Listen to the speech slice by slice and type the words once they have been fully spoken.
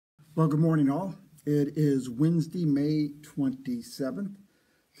Well, good morning, all. It is Wednesday, May 27th.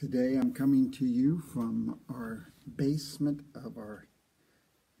 Today I'm coming to you from our basement of our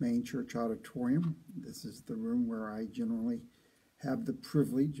main church auditorium. This is the room where I generally have the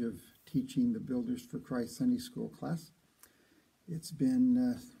privilege of teaching the Builders for Christ Sunday School class. It's been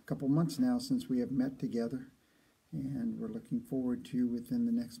a couple months now since we have met together, and we're looking forward to, within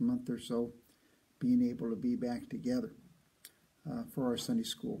the next month or so, being able to be back together for our Sunday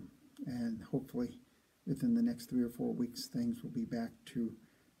school. And hopefully within the next 3 or 4 weeks, things will be back to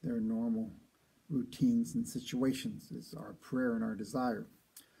their normal routines and situations, is our prayer and our desire.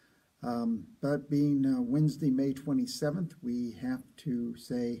 But being Wednesday, May 27th, we have to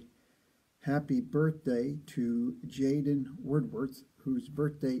say happy birthday to Jaden Woodworth, whose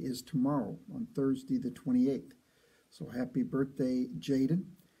birthday is tomorrow on Thursday the 28th. So happy birthday, Jaden,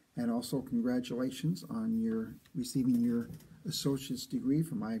 and also congratulations on receiving your associate's degree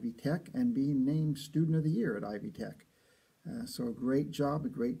from Ivy Tech and being named Student of the Year at Ivy Tech. So a great job, a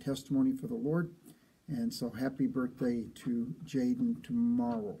great testimony for the Lord, and so happy birthday to Jaden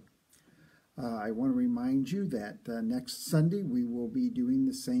tomorrow. I want to remind you that next Sunday we will be doing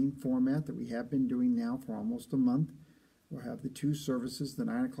the same format that we have been doing now for almost a month. We'll have the 2 services, the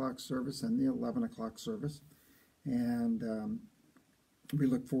 9 o'clock service and the 11 o'clock service, and we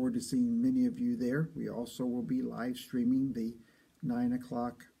look forward to seeing many of you there. We also will be live streaming the 9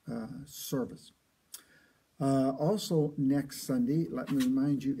 o'clock service. Also next Sunday, let me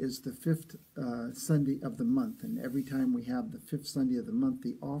remind you, is the 5th Sunday of the month. And every time we have the 5th Sunday of the month,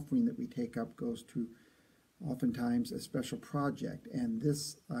 the offering that we take up goes to oftentimes a special project. And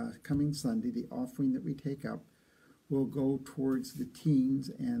this coming Sunday, the offering that we take up will go towards the teens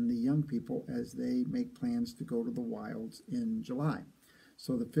and the young people as they make plans to go to the wilds in July.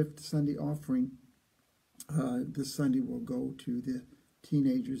 So the 5th Sunday offering this Sunday will go to the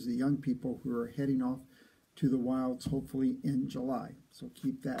teenagers, the young people who are heading off to the wilds, hopefully in July. So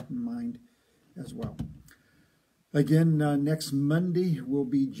keep that in mind as well. Again, next Monday will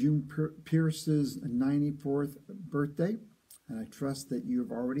be June Pierce's 94th birthday. And I trust that you have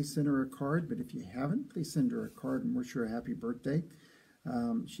already sent her a card, but if you haven't, please send her a card and wish her a happy birthday.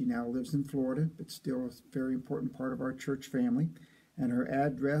 She now lives in Florida, but still a very important part of our church family. And her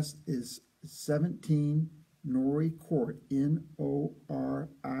address is 17 Norrie Court,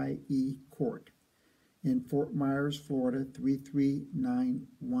 N-O-R-I-E Court, in Fort Myers, Florida,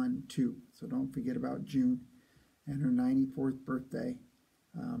 33912. So don't forget about June and her 94th birthday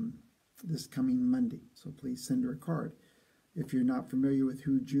this coming Monday. So please send her a card. If you're not familiar with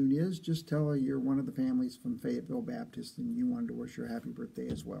who June is, just tell her you're one of the families from Fayetteville Baptist and you wanted to wish her a happy birthday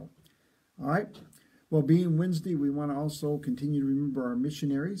as well. All right. Well, being Wednesday, we want to also continue to remember our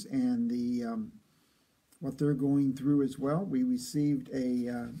missionaries and what they're going through as well. We received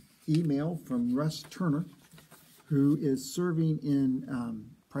a email from Russ Turner, who is serving in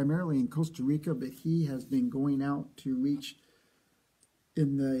primarily in Costa Rica, but he has been going out to reach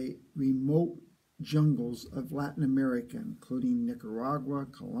in the remote jungles of Latin America, including Nicaragua,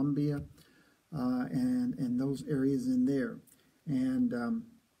 Colombia, and those areas in there. And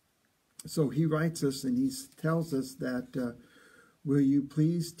so he writes us and he tells us that, will you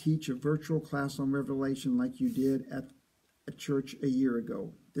please teach a virtual class on Revelation like you did at a church a year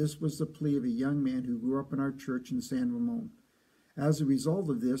ago? This was the plea of a young man who grew up in our church in San Ramon. As a result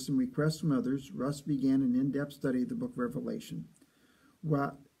of this and requests from others, Russ began an in-depth study of the book of Revelation.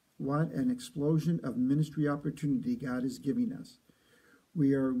 What an explosion of ministry opportunity God is giving us.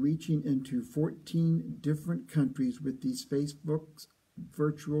 We are reaching into 14 different countries with these Facebook's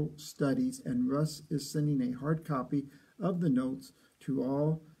virtual studies, and Russ is sending a hard copy of the notes to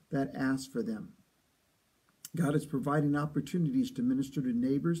all that ask for them. God is providing opportunities to minister to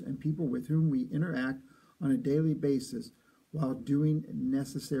neighbors and people with whom we interact on a daily basis while doing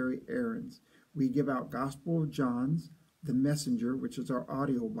necessary errands. We give out Gospel of John's, The Messenger, which is our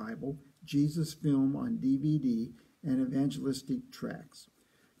audio Bible, Jesus Film on DVD, and evangelistic tracts.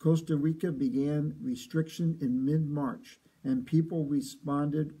 Costa Rica began restriction in mid-March, and people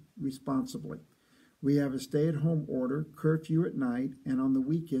responded responsibly. We have a stay-at-home order, curfew at night, and on the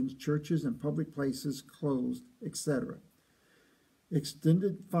weekends, churches and public places closed, etc.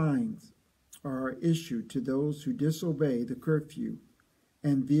 Extended fines are issued to those who disobey the curfew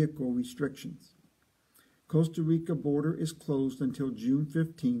and vehicle restrictions. Costa Rica border is closed until June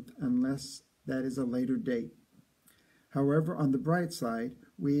 15th, unless that is a later date. However, on the bright side,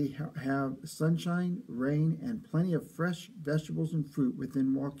 we have sunshine, rain, and plenty of fresh vegetables and fruit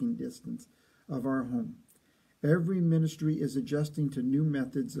within walking distance of our home. Every ministry is adjusting to new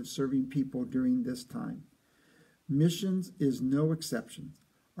methods of serving people during this time. Missions is no exception.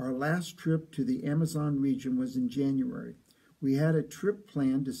 Our last trip to the Amazon region was in January. We had a trip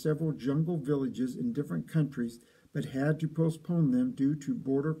planned to several jungle villages in different countries, but had to postpone them due to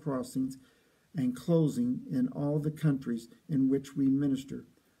border crossings and closing in all the countries in which we minister.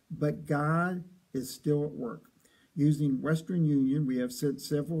 But God is still at work. Using Western Union, we have sent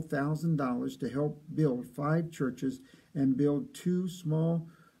several $1,000s to help build 5 churches and build 2 small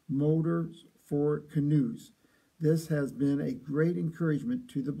motors for canoes. This has been a great encouragement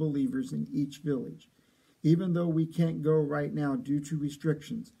to the believers in each village. Even though we can't go right now due to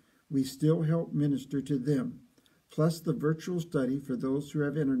restrictions, we still help minister to them. Plus the virtual study for those who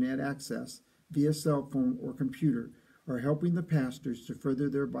have internet access via cell phone or computer are helping the pastors to further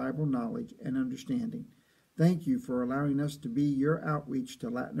their Bible knowledge and understanding. Thank you for allowing us to be your outreach to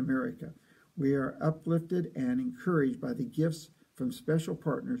Latin America. We are uplifted and encouraged by the gifts from special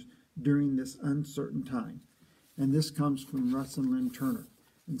partners during this uncertain time. And this comes from Russ and Lynn Turner.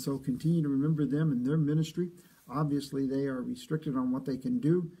 And so continue to remember them and their ministry. Obviously, they are restricted on what they can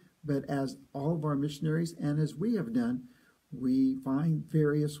do, but as all of our missionaries and as we have done, we find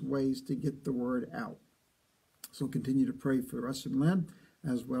various ways to get the word out. So continue to pray for Russ and Lynn,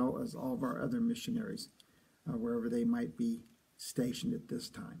 as well as all of our other missionaries, wherever they might be stationed at this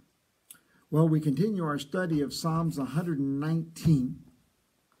time. Well, we continue our study of Psalms 119,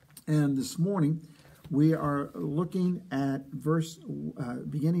 and this morning we are looking at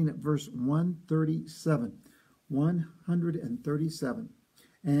beginning at verse 137. 137.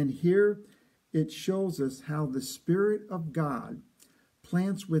 And here it shows us how the Spirit of God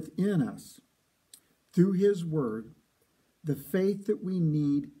plants within us, through His Word, the faith that we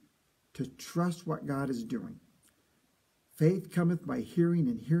need to trust what God is doing. Faith cometh by hearing,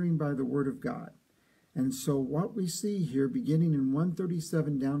 and hearing by the Word of God. And so what we see here, beginning in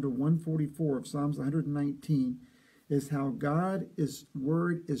 137 down to 144 of Psalms 119, is how God's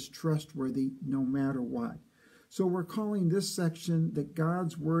Word is trustworthy no matter what. So we're calling this section that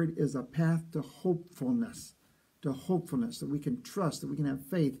God's Word is a path to hopefulness, that we can trust, that we can have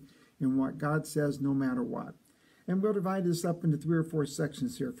faith in what God says no matter what. And we'll divide this up into 3 or 4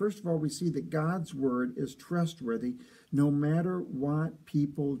 sections here. First of all, we see that God's Word is trustworthy no matter what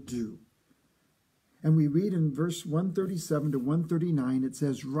people do. And we read in verse 137 to 139, it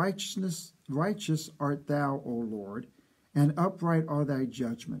says, Righteous art thou, O Lord, and upright are thy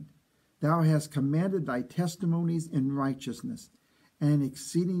judgment. Thou hast commanded thy testimonies in righteousness, and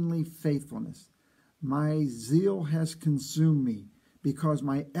exceedingly faithfulness. My zeal has consumed me, because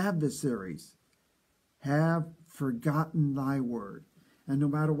my adversaries have forgotten thy word. And no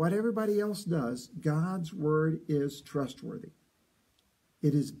matter what everybody else does, God's word is trustworthy.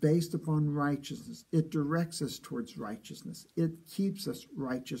 It is based upon righteousness. It directs us towards righteousness. It keeps us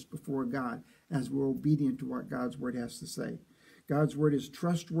righteous before God as we're obedient to what God's word has to say. God's word is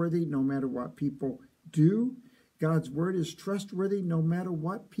trustworthy no matter what people do. God's word is trustworthy no matter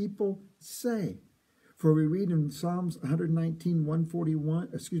what people say. For we read in Psalms 119, 140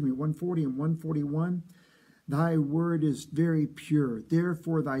 and 141, Thy word is very pure,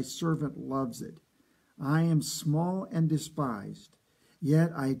 therefore thy servant loves it. I am small and despised,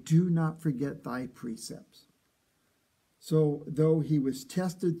 yet I do not forget thy precepts. So though he was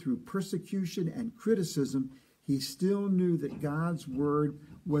tested through persecution and criticism, he still knew that God's word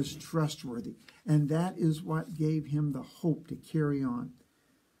was trustworthy. And that is what gave him the hope to carry on.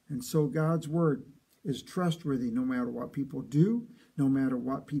 And so God's word is trustworthy no matter what people do, no matter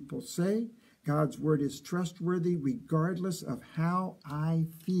what people say. God's word is trustworthy regardless of how I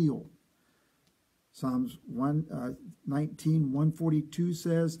feel. Psalms 119, 142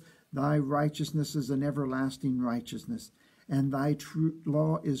 says, Thy righteousness is an everlasting righteousness, and thy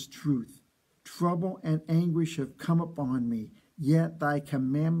law is truth. Trouble and anguish have come upon me, yet thy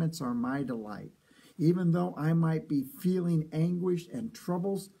commandments are my delight. Even though I might be feeling anguish and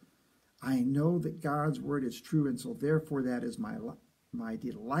troubles, I know that God's word is true, and so therefore that is my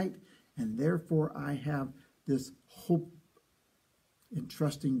delight, and therefore I have this hope in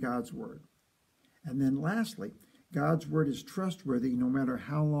trusting God's word. And then lastly, God's word is trustworthy no matter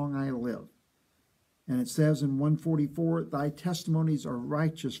how long I live. And it says in 144, Thy testimonies are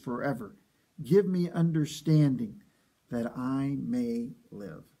righteous forever. Give me understanding that I may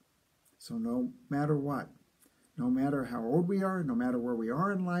live. So no matter what, no matter how old we are, no matter where we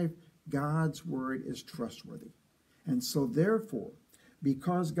are in life, God's word is trustworthy. And so therefore,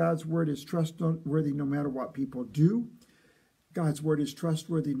 because God's word is trustworthy no matter what people do, God's word is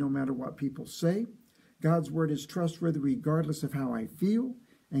trustworthy no matter what people say, God's word is trustworthy regardless of how I feel,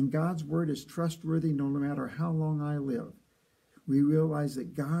 and God's word is trustworthy no matter how long I live, we realize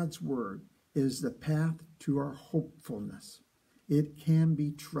that God's word is the path to our hopefulness. It can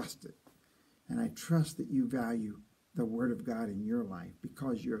be trusted. And I trust that you value the Word of God in your life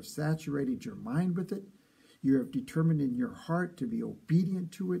because you have saturated your mind with it. You have determined in your heart to be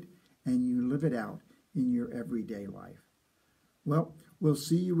obedient to it, and you live it out in your everyday life. Well, we'll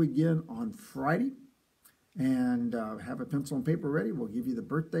see you again on Friday. And have a pencil and paper ready. We'll give you the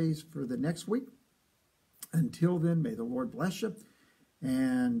birthdays for the next week. Until then, may the Lord bless you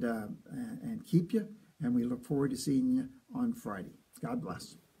and keep you. And we look forward to seeing you on Friday. God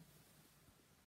bless.